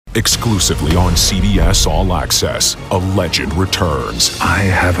Exclusively on CBS All Access, a legend returns. I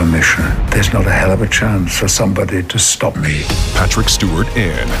have a mission. There's not a hell of a chance for somebody to stop me. Patrick Stewart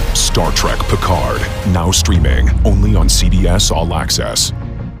in Star Trek Picard, now streaming only on CBS All Access.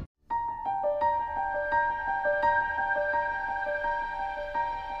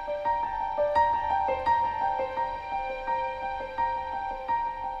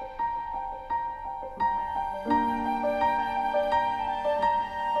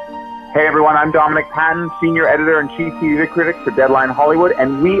 Hey everyone, I'm Dominic, Patten, Senior Editor and Chief TV Critic for Deadline Hollywood,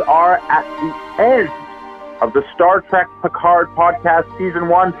 and we are at the end of the Star Trek Picard Podcast Season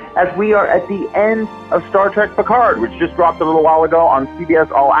 1, as we are at the end of Star Trek Picard, which just dropped a little while ago on CBS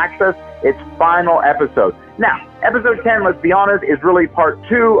All Access, its final episode. Now, Episode 10, let's be honest, is really part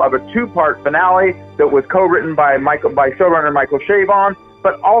 2 of a 2-part finale that was co-written by showrunner Michael Chabon,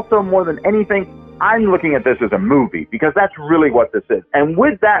 but also more than anything, I'm looking at this as a movie, because that's really what this is. And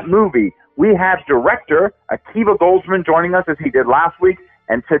with that movie, we have director Akiva Goldsman joining us as he did last week.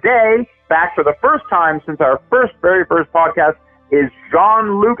 And today, back for the first time since our very first podcast, is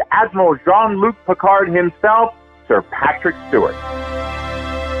Admiral Jean-Luc Picard himself, Sir Patrick Stewart.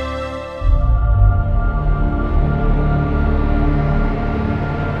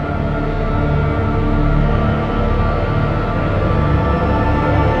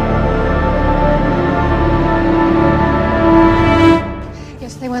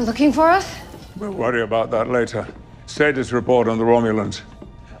 They went looking for us? We'll worry about that later. Status report on the Romulans.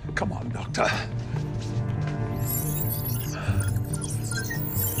 Come on, Doctor.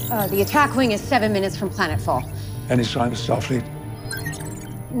 The attack wing is 7 minutes from planetfall. Any sign of Starfleet?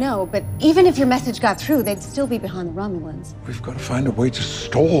 No, but even if your message got through, they'd still be behind the Romulans. We've got to find a way to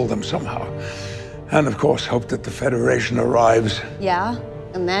stall them somehow. And, of course, hope that the Federation arrives. Yeah,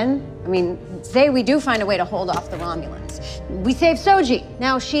 and then? I mean, say we do find a way to hold off the Romulans. We save Soji.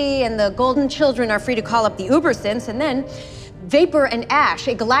 Now she and the Golden Children are free to call up the Ubersynths, and then Vapor and Ash,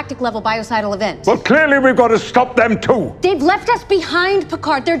 a galactic-level biocidal event. Well, clearly we've got to stop them, too. They've left us behind,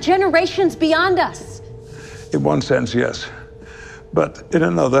 Picard. They're generations beyond us. In one sense, yes. But in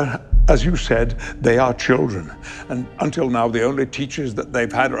another, as you said, they are children. And until now, the only teachers that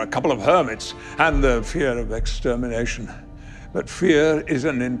they've had are a couple of hermits and the fear of extermination. But fear is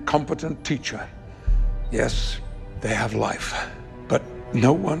an incompetent teacher. Yes, they have life, but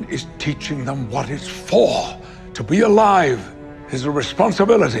no one is teaching them what it's for. To be alive is a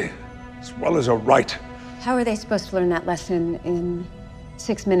responsibility as well as a right. How are they supposed to learn that lesson in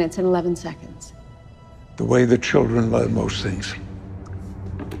 6 minutes and 11 seconds? The way the children learn most things.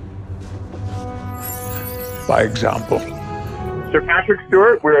 By example. Sir Patrick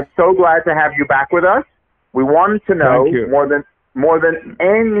Stewart, we're so glad to have you back with us. We wanted to know more than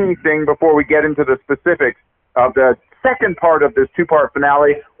anything before we get into the specifics of the second part of this 2-part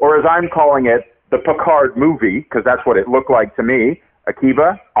finale, or as I'm calling it, the Picard movie, because that's what it looked like to me.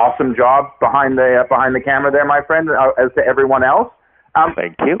 Akiva, awesome job behind the camera there, my friend, as to everyone else.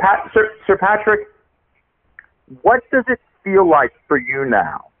 Thank you. Sir Patrick, what does it feel like for you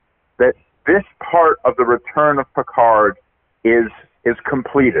now that this part of the return of Picard is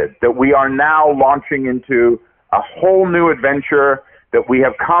completed, that we are now launching into a whole new adventure, that we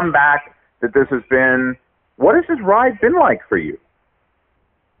have come back, that this has been... What has this ride been like for you?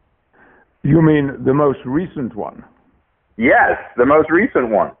 You mean the most recent one? Yes, the most recent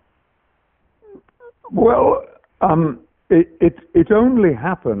one. Well, it only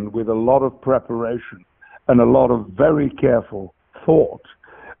happened with a lot of preparation and a lot of very careful thought.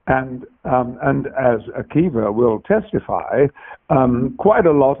 And as Akiva will testify, quite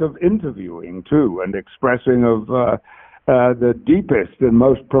a lot of interviewing, too, and expressing of the deepest and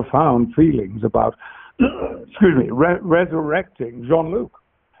most profound feelings about resurrecting Jean-Luc.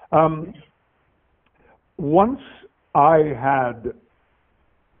 Once I had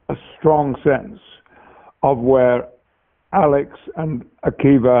a strong sense of where Alex and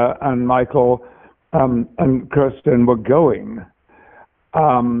Akiva and Michael and Kirsten were going,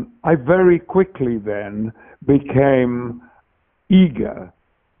 I very quickly then became eager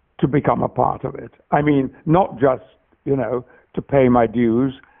to become a part of it. I mean, not just, to pay my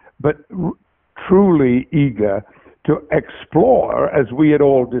dues, but truly eager to explore, as we had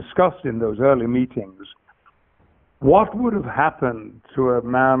all discussed in those early meetings, what would have happened to a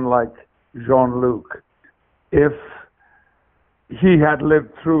man like Jean-Luc if he had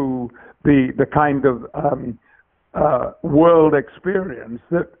lived through the kind of world experience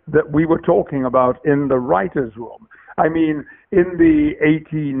that we were talking about in the writer's room. I mean, in the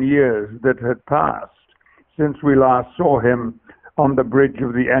 18 years that had passed since we last saw him on the bridge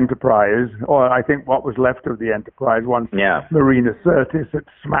of the Enterprise, or I think what was left of the Enterprise once Marina Sirtis had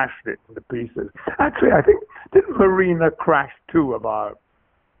smashed it into pieces. Actually, I think, didn't Marina crash 2 of our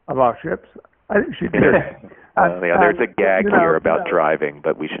ships? I think she did. There's a gag here about driving,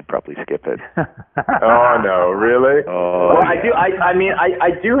 but we should probably skip it. Oh no, really? Oh, well,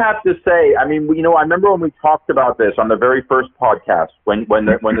 I do have to say, I remember when we talked about this on the very first podcast when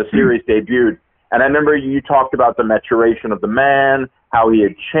the series debuted, and I remember you talked about the maturation of the man, how he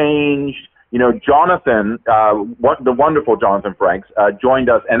had changed. Jonathan, the wonderful Jonathan Franks, joined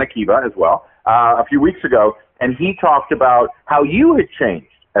us, and Akiva as well, a few weeks ago, and he talked about how you had changed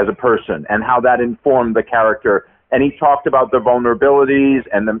as a person and how that informed the character. And he talked about the vulnerabilities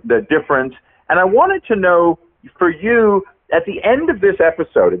and the difference. And I wanted to know, for you, at the end of this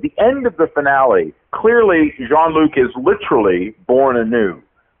episode, at the end of the finale, clearly Jean-Luc is literally born anew.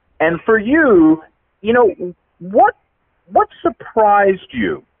 And for you, what surprised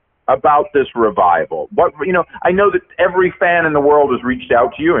you about this revival? I know that every fan in the world has reached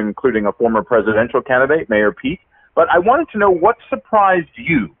out to you, including a former presidential candidate, Mayor Pete. But I wanted to know what surprised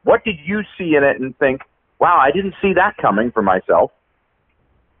you. What did you see in it and think, wow, I didn't see that coming for myself?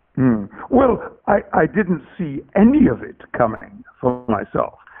 Well, I didn't see any of it coming for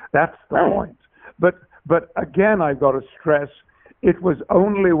myself. That's the point. But again, I've got to stress, it was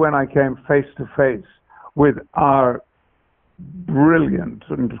only when I came face to face with our brilliant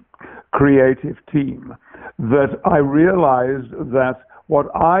and creative team that I realized that what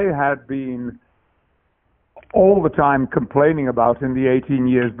I had been all the time complaining about in the 18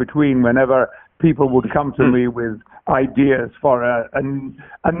 years between, whenever people would come to me with ideas for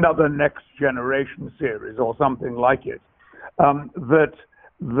another Next Generation series or something like it, that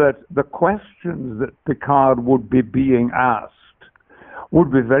the questions that Picard would be being asked would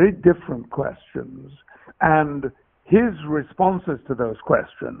be very different questions, and his responses to those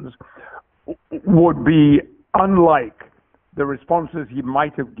questions would be unlike the responses he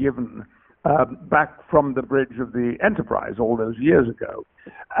might have given back from the bridge of the Enterprise all those years ago.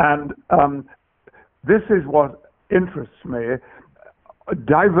 And this is what interests me.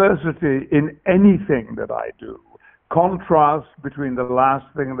 Diversity in anything that I do, contrast between the last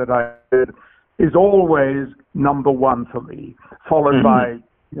thing that I did, is always number one for me, followed by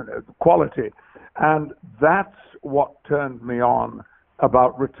quality. And that's what turned me on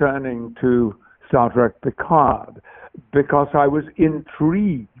about returning to Star Trek Picard, because I was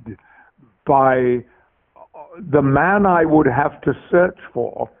intrigued by the man I would have to search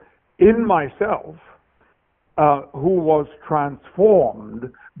for in myself, who was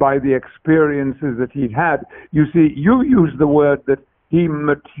transformed by the experiences that he'd had. You see, you used the word that he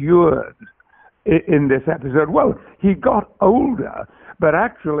matured in this episode. Well, he got older, but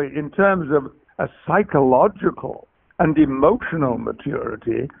actually in terms of a psychological and emotional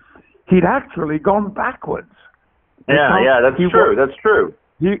maturity, he'd actually gone backwards. That's true. That's true.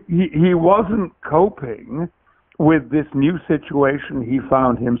 He wasn't coping with this new situation he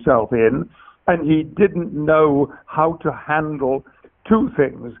found himself in, and he didn't know how to handle two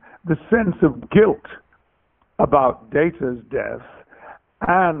things: the sense of guilt about Data's death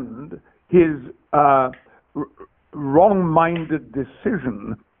and his wrong-minded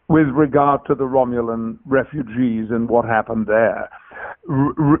decision with regard to the Romulan refugees and what happened there.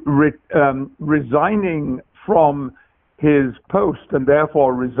 Resigning from his post and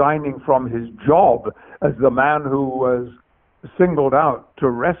therefore resigning from his job as the man who was singled out to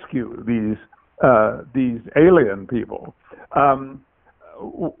rescue these alien people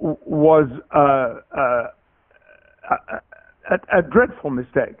was a dreadful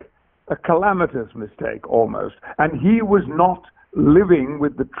mistake, a calamitous mistake almost, and he was not living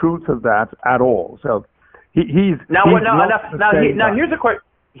with the truth of that at all. So here's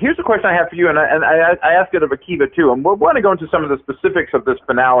a question I have for you, and I asked it of Akiva too, and we're going to go into some of the specifics of this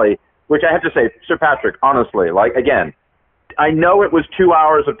finale, which I have to say, Sir Patrick, honestly, again, I know it was 2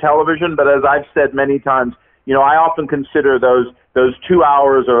 hours of television, but as I've said many times, I often consider those 2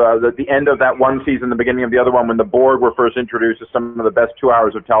 hours, or the end of that one season, the beginning of the other one, when the Borg were first introduced, as some of the best 2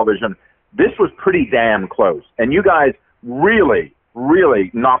 hours of television. This was pretty damn close, and you guys really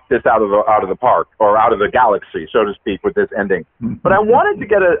knocked this out of the park, or out of the galaxy, so to speak, with this ending. But I wanted to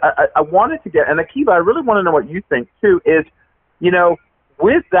get and Akiva, I really want to know what you think too. Is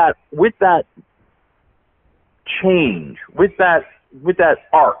with that change, with that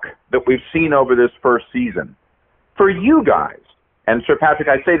arc that we've seen over this first season, for you guys, and Sir Patrick,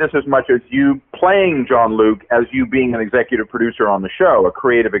 I say this as much as you playing Jean-Luc as you being an executive producer on the show, a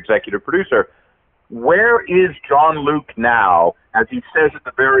creative executive producer. Where is Jean-Luc now, as he says at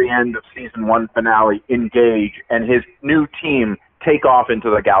the very end of season 1 finale, engage, and his new team take off into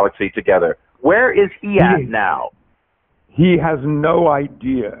the galaxy together. Where is he at now? He has no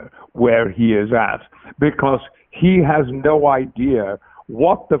idea where he is at because he has no idea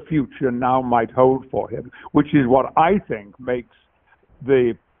what the future now might hold for him, which is what I think makes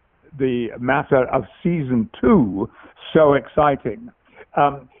the matter of season 2 so exciting.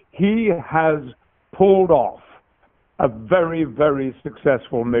 He has pulled off a very, very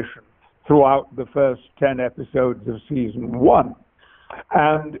successful mission throughout the first 10 episodes of season 1.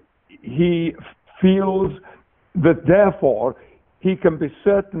 And he feels that therefore he can be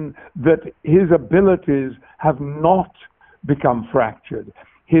certain that his abilities have not become fractured.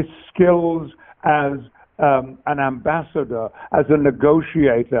 His skills as an ambassador, as a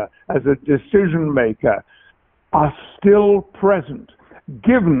negotiator, as a decision maker are still present,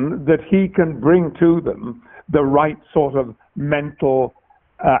 given that he can bring to them the right sort of mental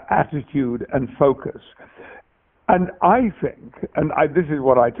attitude and focus. And I think, this is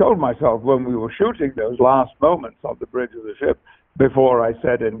what I told myself when we were shooting those last moments on the bridge of the ship before I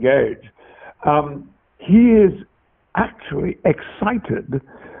said engage, he is actually excited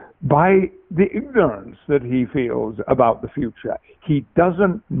by the ignorance that he feels about the future. He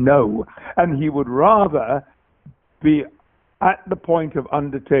doesn't know, and he would rather be at the point of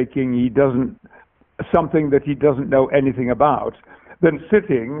undertaking something that he doesn't know anything about than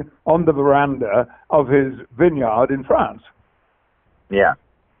sitting on the veranda of his vineyard in France. Yeah.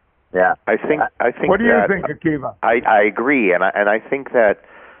 I think. What do you think, Akiva? I agree, and I think that.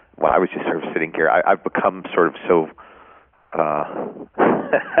 Well, I was just sort of sitting here. I've become sort of so.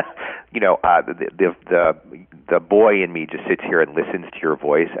 The boy in me just sits here and listens to your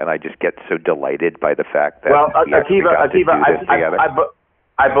voice, and I just get so delighted by the fact that. Well, Akiva,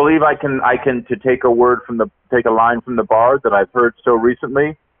 I believe I can to take a line from the bard that I've heard so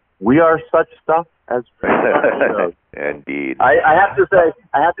recently. We are such stuff as. Indeed. I have to say,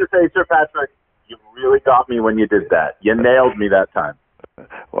 Sir Patrick, you really got me when you did that. You nailed me that time.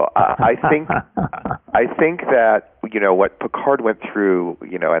 Well, I think that what Picard went through,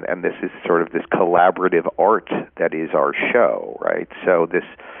 and this is sort of this collaborative art that is our show, right? So this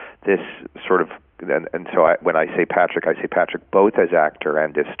sort of, and so when I say Patrick both as actor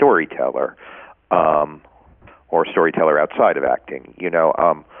and as storyteller, or storyteller outside of acting.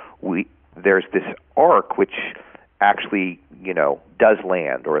 There's this arc which actually does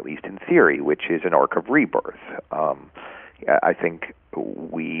land, or at least in theory, which is an arc of rebirth. I think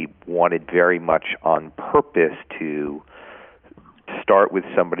we wanted very much on purpose to start with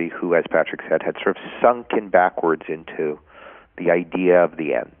somebody who, as Patrick said, had sort of sunken backwards into the idea of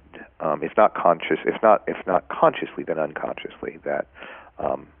the end. If not consciously, then unconsciously. That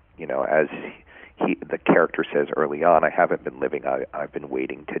as the character says early on, I haven't been living, I've been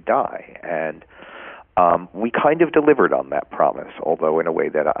waiting to die, and we kind of delivered on that promise, although in a way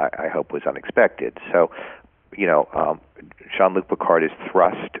that I hope was unexpected. So. Jean-Luc Picard is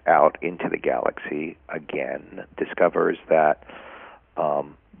thrust out into the galaxy again, discovers that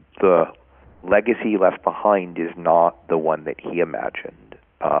the legacy left behind is not the one that he imagined,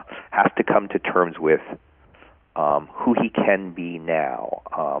 has to come to terms with who he can be now,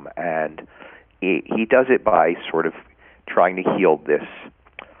 and he does it by sort of trying to heal this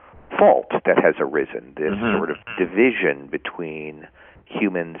fault that has arisen, this sort of division between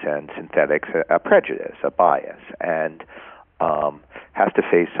humans and synthetics, a prejudice, a bias, and has to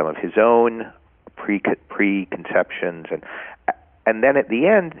face some of his own preconceptions, and then at the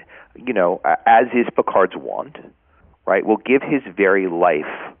end, as is Picard's wont, right, will give his very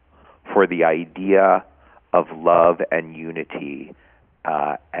life for the idea of love and unity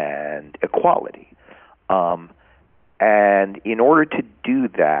and equality, and in order to do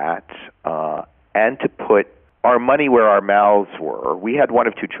that and to put our money where our mouths were, we had one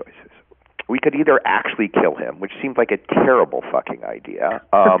of two choices. We could either actually kill him, which seemed like a terrible fucking idea,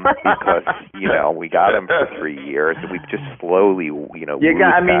 because, we got him for 3 years, and we've just slowly, wooed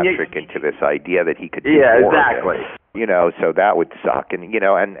Patrick into this idea that he could do more. Exactly. So that would suck,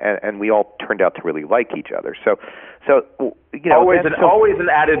 and we all turned out to really like each other. So always an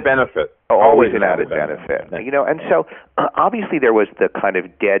added benefit. Always an added benefit. And so obviously there was the kind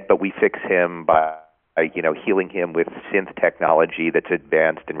of dead, but we fix him by healing him with synth technology that's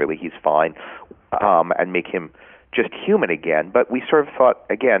advanced and really he's fine, and make him just human again. But we sort of thought,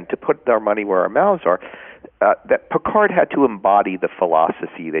 again, to put our money where our mouths are, that Picard had to embody the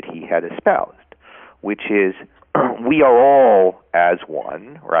philosophy that he had espoused, which is we are all as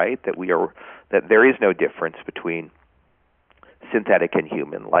one, right? That there is no difference between synthetic and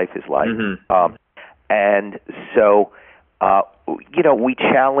human. Life is life. And so we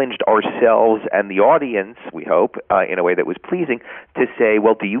challenged ourselves and the audience, we hope, in a way that was pleasing, to say,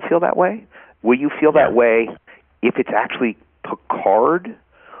 well, do you feel that way? Will you feel that way if it's actually Picard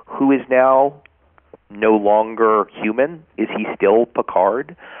who is now no longer human? Is he still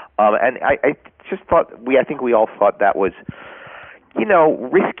Picard? And I just thought, I think we all thought that was,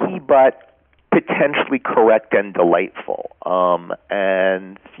 risky, but potentially correct and delightful.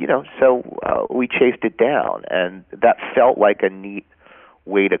 So we chased it down, and that felt like a neat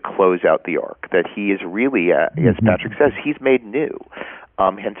way to close out the arc, that he is really, as Patrick says, he's made new.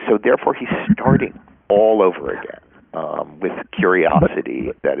 And so therefore he's starting all over again with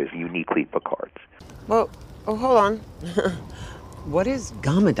curiosity that is uniquely Picard's. Well, hold on. What is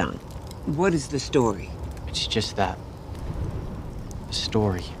Gamadan? What is the story? It's just that. A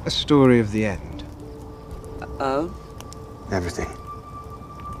story. A story of the end. Of? Everything.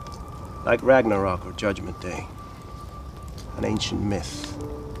 Like Ragnarok or Judgment Day. An ancient myth.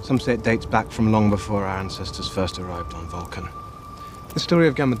 Some say it dates back from long before our ancestors first arrived on Vulcan. The story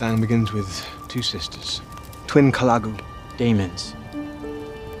of Gamadan begins with two sisters. Twin Kalagu. Demons.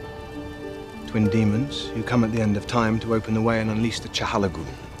 Twin demons who come at the end of time to open the way and unleash the Chahalagu.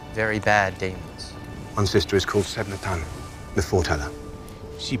 Very bad demons. One sister is called Sebnatan, the foreteller.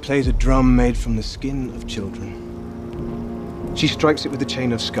 She plays a drum made from the skin of children. She strikes it with a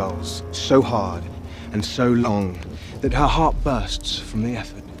chain of skulls, so hard and so long that her heart bursts from the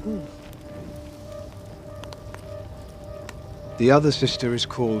effort. The other sister is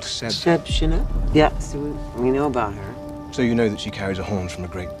called Sebshina? Yeah, so we know about her. So you know that she carries a horn from a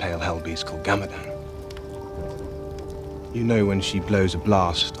great pale hell beast called Gamadan. You know when she blows a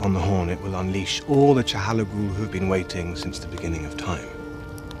blast on the horn, it will unleash all the Chahalagul who've been waiting since the beginning of time.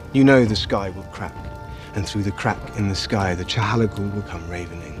 You know the sky will crack, and through the crack in the sky, the Chahalagul will come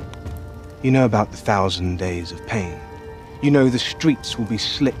ravening. You know about the 1,000 days of pain. You know the streets will be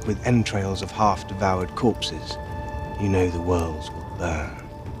slick with entrails of half-devoured corpses. You know the worlds will burn,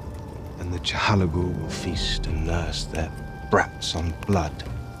 and the Chahalagul will feast and nurse their brats on blood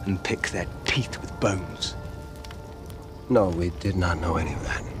and pick their teeth with bones. No, we did not know any of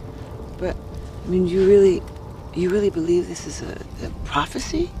that. But, I mean, you really believe this is a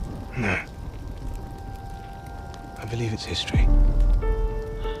prophecy? No. I believe it's history.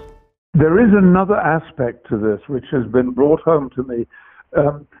 There is another aspect to this which has been brought home to me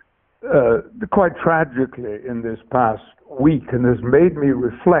quite tragically in this past week and has made me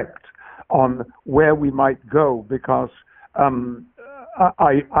reflect on where we might go, because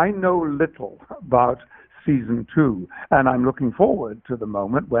I know little about season 2, and I'm looking forward to the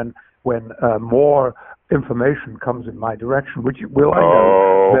moment when more information comes in my direction, which will I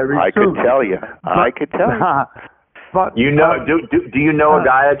know very soon. I could tell you. But do you know a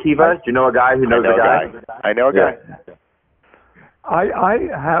guy, Akiva? Do you know a guy who knows a guy? I know a guy.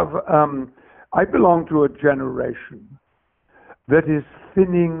 I belong to a generation that is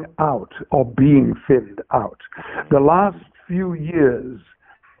thinning out or being thinned out. The last few years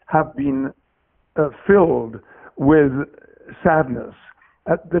have been filled with sadness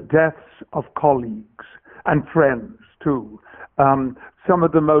at the deaths of colleagues and friends too. Some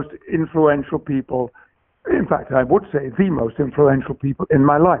of the most influential people, in fact, I would say the most influential people in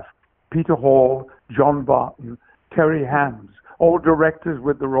my life. Peter Hall, John Barton, Terry Hands, all directors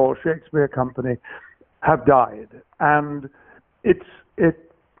with the Royal Shakespeare Company, have died. And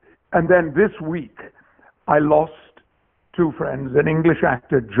and then this week, I lost two friends, an English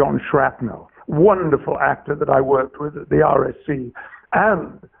actor, John Shrapnel, wonderful actor that I worked with at the RSC,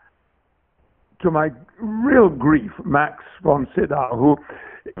 and to my real grief, Max von Sydow, who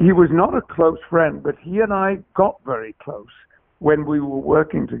he was not a close friend, but he and I got very close when we were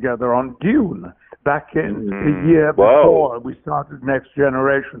working together on Dune back in the year before we started Next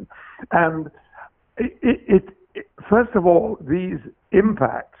Generation. And it first of all, these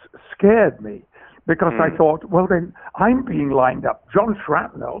impacts scared me, because I thought, well, then I'm being lined up. John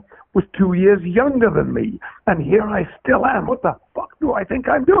Shrapnel was 2 years younger than me, and here I still am. What the fuck do I think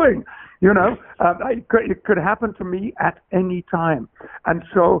I'm doing? You know, it could happen to me at any time. And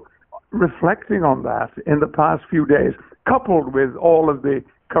so reflecting on that in the past few days, coupled with all of the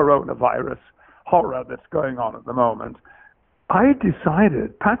coronavirus horror that's going on at the moment, I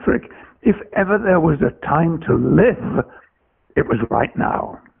decided, Patrick, if ever there was a time to live, it was right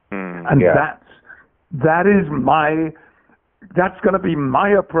now. And that's going to be my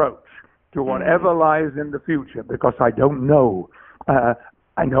approach to whatever lies in the future, because I don't know.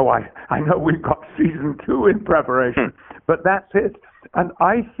 I know we've got season 2 in preparation, but that's it. And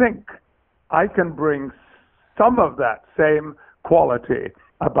I think I can bring some of that same quality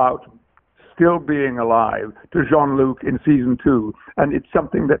about still being alive to Jean-Luc in season 2. And it's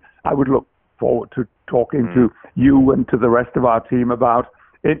something that I would look forward to talking to you and to the rest of our team about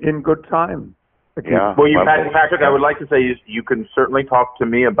in good time. Yeah. Well, Patrick, I would like to say you can certainly talk to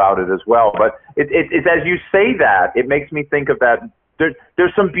me about it as well. But it's as you say that, it makes me think of that.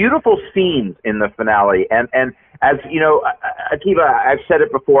 There's some beautiful scenes in the finale, and as you know, Akiva, I've said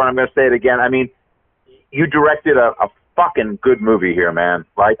it before, and I'm going to say it again. I mean, you directed a fucking good movie here, man.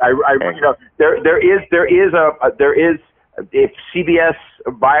 Like you know, there is if CBS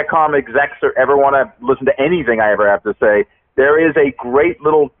Viacom execs ever want to listen to anything I ever have to say, there is a great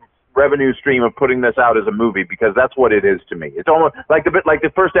little revenue stream of putting this out as a movie, because that's what it is to me. It's almost like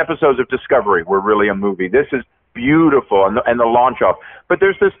the first episodes of Discovery were really a movie. This is beautiful, and the launch off. But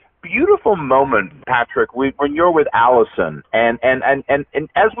there's this beautiful moment, Patrick, when you're with Allison, and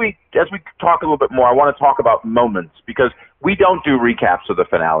as we talk a little bit more, I want to talk about moments, because we don't do recaps of the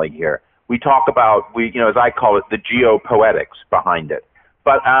finale here. We talk about, as I call it, the geopoetics behind it.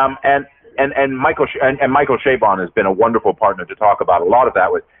 But and Michael Chabon has been a wonderful partner to talk about a lot of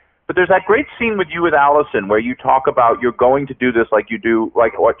that with. But there's that great scene with you with Allison where you talk about you're going to do this like you do,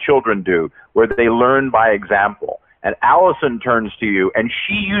 like what children do, where they learn by example. And Allison turns to you and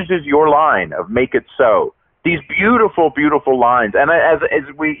she uses your line of "make it so." These beautiful, beautiful lines. And as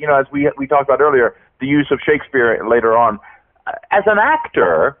we talked about earlier, the use of Shakespeare later on. As an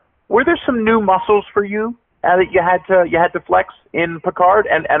actor, were there some new muscles for you that you had to flex in Picard?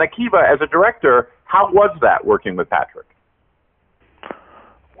 And Akiva, as a director, how was that working with Patrick?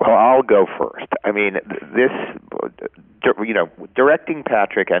 Well, I'll go first. I mean, directing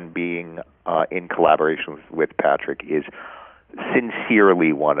Patrick and being in collaboration with Patrick is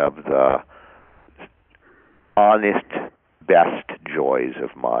sincerely one of the honest, best joys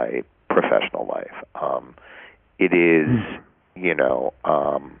of my professional life. It is,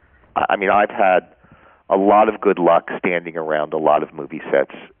 I mean, I've had a lot of good luck standing around a lot of movie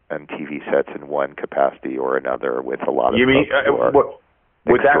sets and TV sets in one capacity or another with a lot of. You mean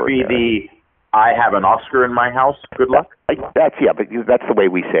would that be the "I have an Oscar in my house"? Good luck. But that's the way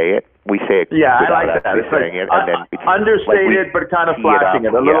we say it. We say it. Yeah, I like that. It's like it, and then it's understated, but kind of flashing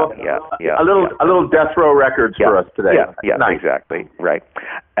it. A little Death Row Records for us today. Yeah, nice. Exactly right.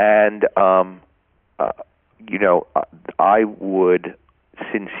 And I would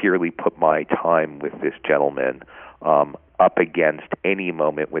sincerely put my time with this gentleman up against any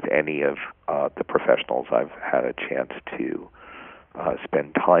moment with any of the professionals I've had a chance to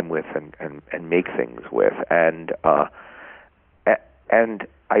spend time with and make things with. And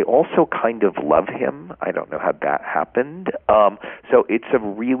I also kind of love him. I don't know how that happened. So it's a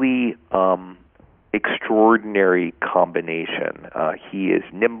really extraordinary combination. He is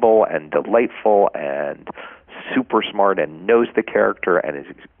nimble and delightful and super smart and knows the character and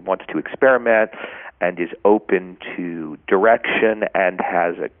wants to experiment and is open to direction and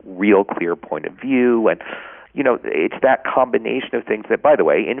has a real clear point of view. And it's that combination of things that, by the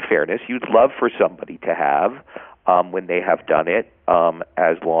way, in fairness, you'd love for somebody to have when they have done it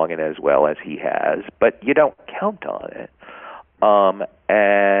as long and as well as he has, but you don't count on it.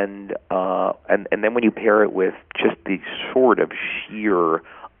 And then when you pair it with just the sort of sheer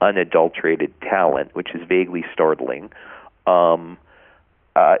unadulterated talent, which is vaguely startling,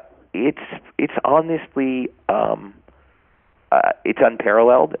 it's honestly it's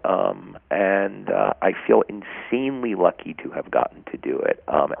unparalleled, and I feel insanely lucky to have gotten to do it,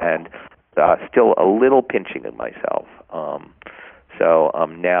 and still a little pinching in myself. So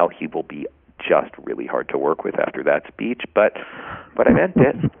now he will be just really hard to work with after that speech, but I meant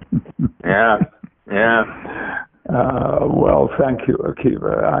it. Yeah. Well, thank you,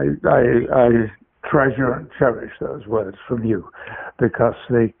 Akiva. I treasure and cherish those words from you, because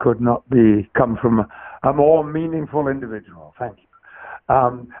they could not come from a more meaningful individual. Thank you.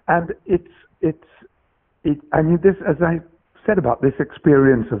 And I mean, this, as I said about this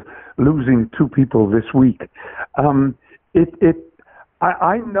experience of losing two people this week, I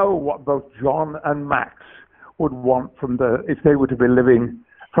know what both John and Max would want from if they were to be living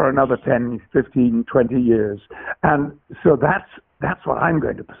for another 10, 15, 20 years. And so that's what I'm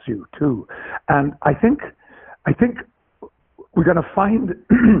going to pursue too. And I think we're going to find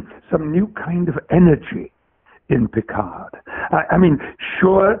some new kind of energy in Picard. I mean,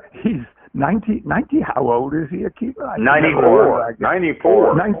 sure, he's 90, how old is he, Akiva? 94.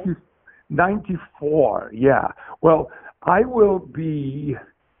 94, yeah. Well, I will be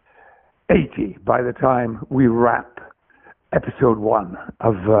 80 by the time we wrap episode 1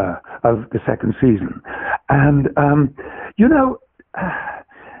 of the second season. And,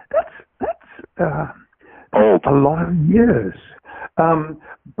 that's a lot of years.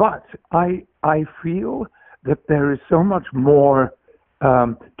 But I I feel that there is so much more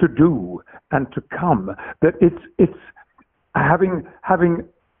to do and to come, that it's having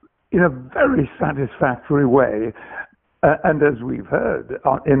in a very satisfactory way, and as we've heard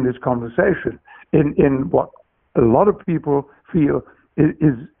in this conversation, in what a lot of people feel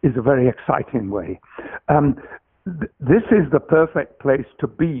is a very exciting way. This is the perfect place to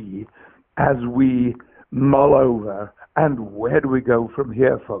be as we mull over, and where do we go from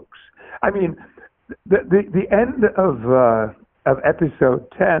here, folks? I mean, the end of episode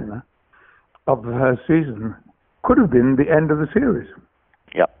 10 of the first season could have been the end of the series.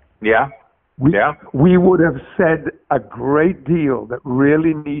 Yep. Yeah. We would have said a great deal that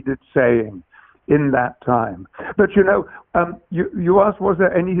really needed saying in that time. But you asked, was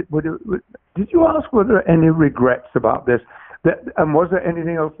there any? Did you ask were there any regrets about this? And was there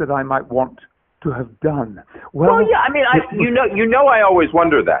anything else that I might want to have done? Well, yeah. I mean, I always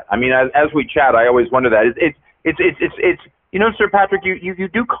wonder that. I mean, as we chat, I always wonder that. It's Sir Patrick, you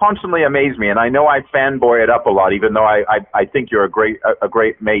do constantly amaze me, and I know I fanboy it up a lot, even though I think you're a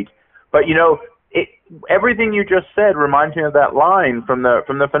great mate. But everything you just said reminds me of that line from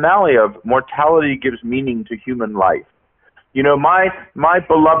the finale of "Mortality gives meaning to human life." My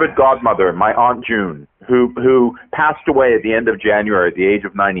beloved godmother, my Aunt June, who passed away at the end of January at the age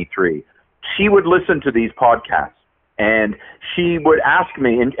of 93, she would listen to these podcasts, and she would ask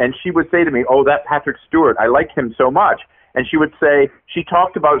me, and she would say to me, "Oh, that Patrick Stewart, I like him so much." And she would say, she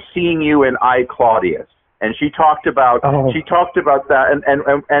talked about seeing you in I, Claudius. And she talked about that,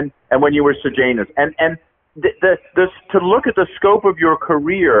 and when you were Sejanus, and to look at the scope of your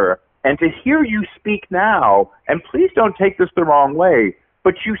career and to hear you speak now, and please don't take this the wrong way,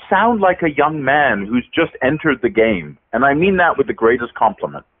 but you sound like a young man who's just entered the game, and I mean that with the greatest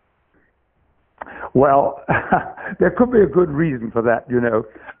compliment. Well, there could be a good reason for that.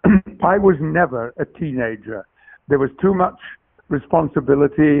 I was never a teenager. There was too much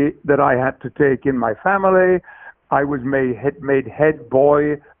responsibility that I had to take in my family. I was made head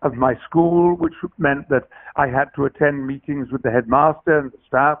boy of my school, which meant that I had to attend meetings with the headmaster and the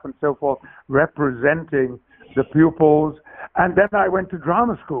staff and so forth, representing the pupils. And then I went to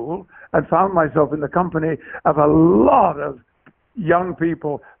drama school and found myself in the company of a lot of young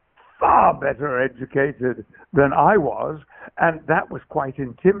people far better educated than I was, and that was quite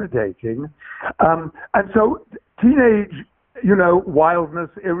intimidating. And so teenage wildness,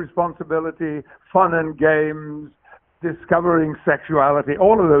 irresponsibility, fun and games, discovering sexuality,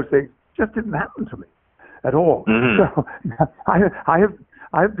 all of those things just didn't happen to me at all. Mm-hmm. So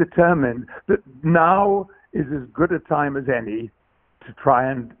I have determined that now is as good a time as any to try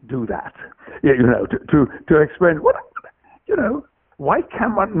and do that. To explain why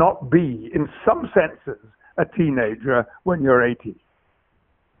can one not be, in some senses, a teenager when you're 80?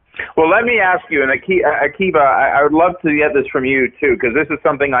 Well, let me ask you, and Akiva, I would love to get this from you, too, because this is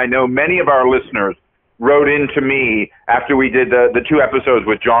something I know many of our listeners wrote into me after we did the 2 episodes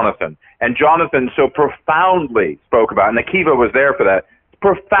with Jonathan. And Jonathan so profoundly spoke about, and Akiva was there for that,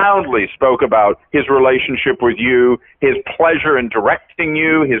 profoundly spoke about his relationship with you, his pleasure in directing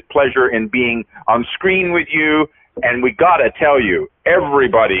you, his pleasure in being on screen with you. And we got to tell you,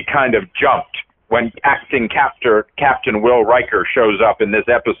 everybody kind of jumped when acting Captain Will Riker shows up in this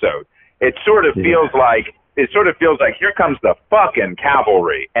episode. It sort of feels like here comes the fucking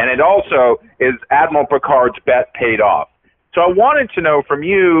cavalry, and it also is Admiral Picard's bet paid off. So I wanted to know from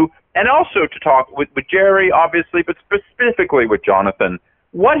you, and also to talk with Jerry, obviously, but specifically with Jonathan,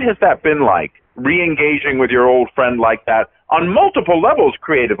 what has that been like, re-engaging with your old friend like that on multiple levels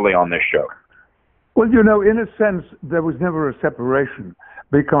creatively on this show? Well, in a sense, there was never a separation,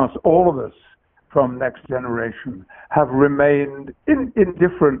 because all of us from Next Generation have remained in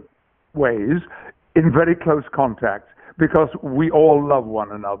different ways in very close contact, because we all love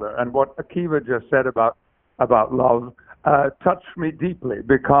one another. And what Akiva just said about love touched me deeply,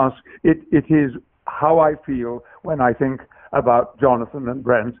 because it is how I feel when I think about Jonathan and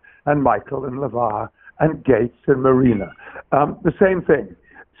Brent and Michael and LeVar and Gates and Marina. The same thing.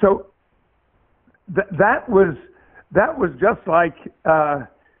 So that was just like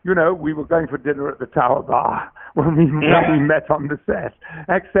we were going for dinner at the Tower Bar when we met on the set,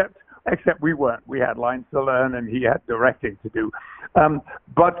 except we weren't. We had lines to learn and he had directing to do.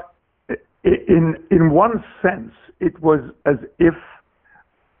 But in one sense, it was as if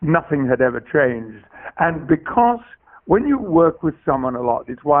nothing had ever changed. And because when you work with someone a lot,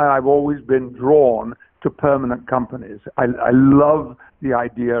 it's why I've always been drawn to permanent companies. I love the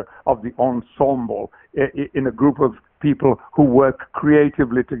idea of the ensemble in a group of people who work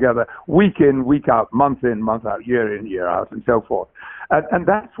creatively together, week in, week out, month in, month out, year in, year out, and so forth. And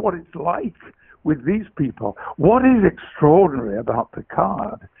that's what it's like with these people. What is extraordinary about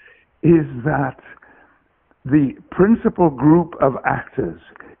Picard is that the principal group of actors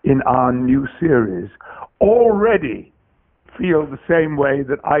in our new series already feel the same way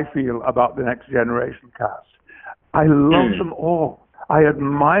that I feel about the Next Generation cast. I love them all. I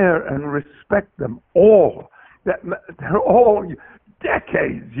admire and respect them all. They're all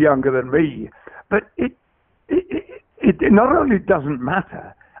decades younger than me. But it not only doesn't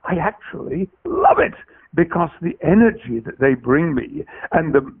matter, I actually love it, because the energy that they bring me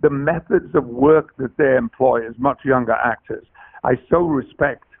and the methods of work that they employ as much younger actors, I so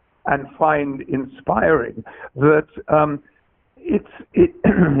respect and find inspiring that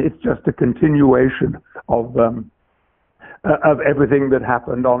it's just a continuation of everything that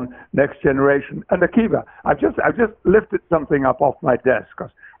happened on Next Generation. And Akiva, I've just lifted something up off my desk,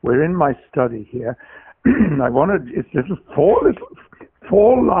 because we're in my study here. It's just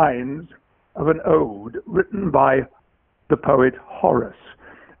four lines of an ode written by the poet Horace.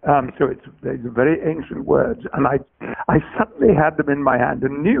 So they're very ancient words, and I suddenly had them in my hand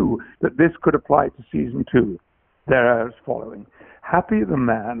and knew that this could apply to season 2. They're as following: happy the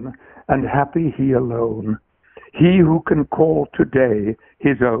man, and happy he alone, he who can call today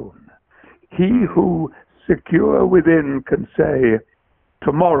his own, he who secure within can say,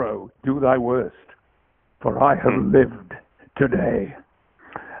 tomorrow do thy worst, for I have lived today.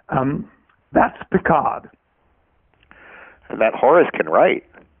 That's Picard. And that Horace can write.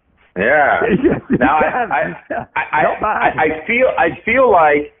 Yeah. Yes, now I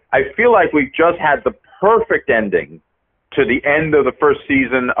feel like we've just had the perfect ending to the end of the first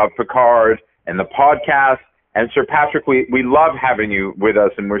season of Picard and the podcast. And Sir Patrick, we love having you with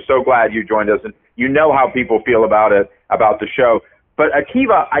us, and we're so glad you joined us. And you know how people feel about the show. But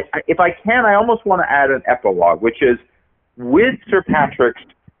Akiva, if I can, I almost want to add an epilogue, which is, with Sir Patrick's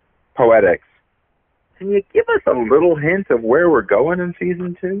poetics, can you give us a little hint of where we're going in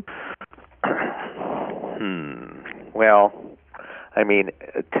season 2? Well, I mean,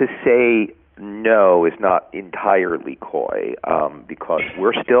 to say no is not entirely coy, because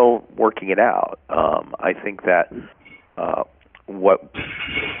we're still working it out. I think that what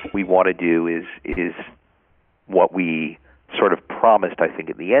we want to do is what we sort of promised, I think,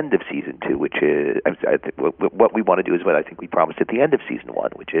 at the end of season 2, which is what we want to do is what I think we promised at the end of season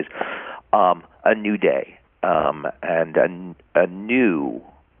 1, which is a new day, and a new,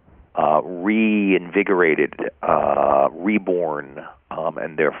 reinvigorated, reborn,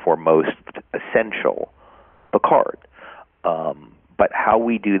 and therefore most essential Picard. But how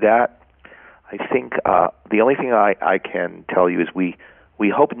we do that, I think the only thing I can tell you is we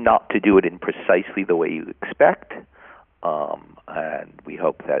hope not to do it in precisely the way you expect, and we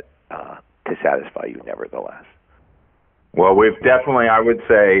hope that to satisfy you nevertheless. Well, we've definitely, I would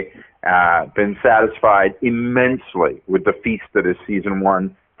say, been satisfied immensely with the feast that is season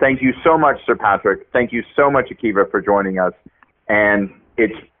 1. Thank you so much, Sir Patrick. Thank you so much, Akiva, for joining us. And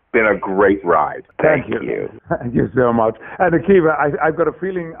it's been a great ride. Thank you. Thank you so much. And Akiva, I've got a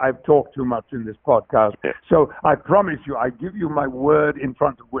feeling I've talked too much in this podcast. Yeah. So I promise you, I give you my word in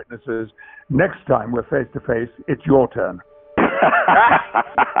front of witnesses, next time we're face to face, it's your turn.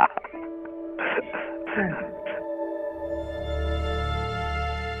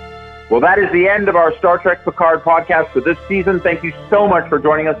 Well, that is the end of our Star Trek Picard podcast for this season. Thank you so much for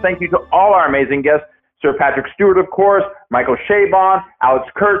joining us. Thank you to all our amazing guests, Sir Patrick Stewart, of course, Michael Chabon, Alex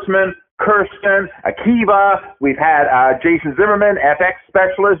Kurtzman, Kirsten, Akiva. We've had Jason Zimmerman, FX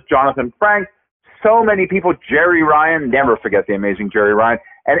specialist, Jonathan Frank, so many people, Jerry Ryan, never forget the amazing Jerry Ryan.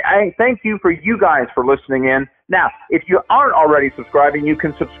 And I thank you guys for listening in. Now, if you aren't already subscribing, you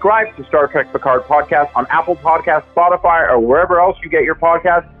can subscribe to Star Trek Picard Podcast on Apple Podcasts, Spotify, or wherever else you get your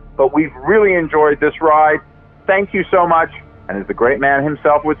podcasts. But we've really enjoyed this ride. Thank you so much. And as the great man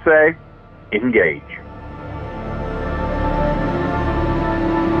himself would say, engage.